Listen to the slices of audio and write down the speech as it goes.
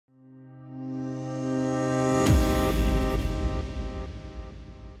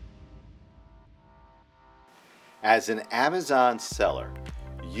As an Amazon seller,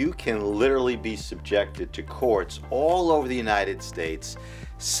 you can literally be subjected to courts all over the United States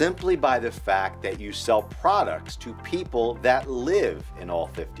simply by the fact that you sell products to people that live in all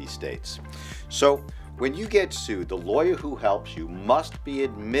 50 states. So when you get sued, the lawyer who helps you must be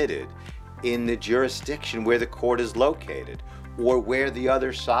admitted in the jurisdiction where the court is located, or where the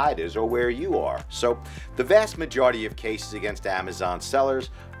other side is, or where you are. So the vast majority of cases against Amazon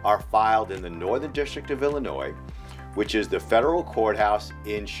sellers are filed in the Northern District of Illinois, which is the federal courthouse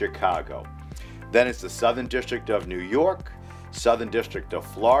in Chicago. Then it's the Southern District of New York, Southern District of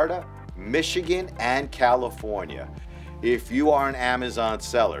Florida, Michigan, and California. If you are an Amazon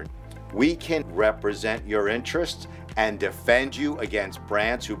seller, we can represent your interests and defend you against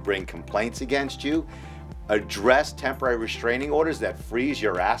brands who bring complaints against you, address temporary restraining orders that freeze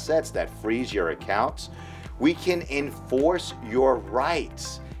your assets, that freeze your accounts. We can enforce your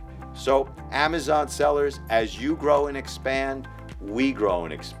rights. So Amazon sellers, as you grow and expand, we grow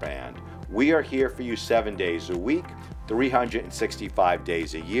and expand. We are here for you 7 days a week, 365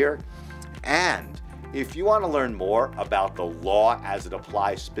 days a year. And if you want to learn more about the law as it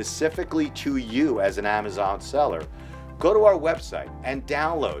applies specifically to you as an Amazon seller, go to our website and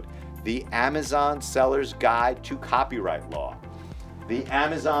download the Amazon Seller's Guide to Copyright Law, the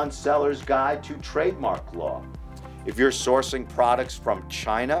Amazon Seller's Guide to Trademark Law. If you're sourcing products from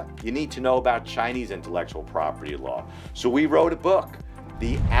China, you need to know about Chinese intellectual property law. So we wrote a book,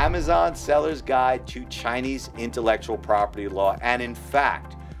 the Amazon Seller's Guide to Chinese Intellectual Property Law. And in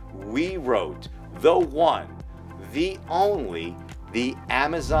fact, we wrote the one, the only, the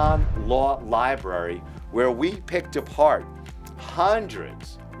Amazon Law Library, where we picked apart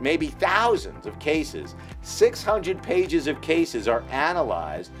hundreds, maybe thousands of cases. 600 pages of cases are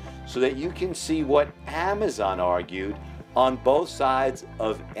analyzed so that you can see what Amazon argued on both sides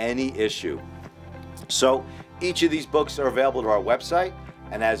of any issue. So each of these books are available to our website,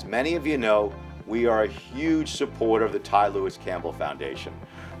 and as many of you know, we are a huge supporter of the Ty Lewis Campbell Foundation.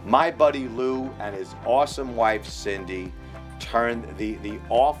 My buddy Lou and his awesome wife Cindy turned the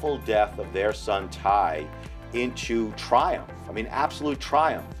awful death of their son Ty into triumph. I mean, absolute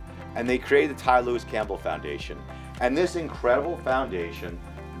triumph. And they created the Ty Lewis Campbell Foundation. And this incredible foundation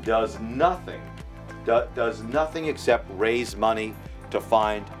does nothing except raise money to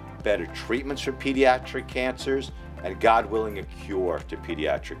find better treatments for pediatric cancers and, God willing, a cure to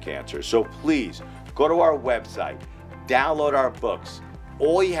pediatric cancer. So please go to our website, download our books.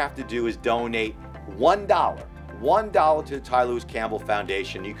 All you have to do is donate $1 to the Ty Lewis Campbell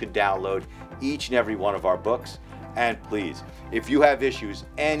Foundation. You can download each and every one of our books. And please, if you have issues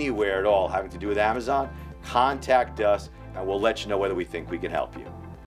anywhere at all having to do with Amazon, contact us and we'll let you know whether we think we can help you.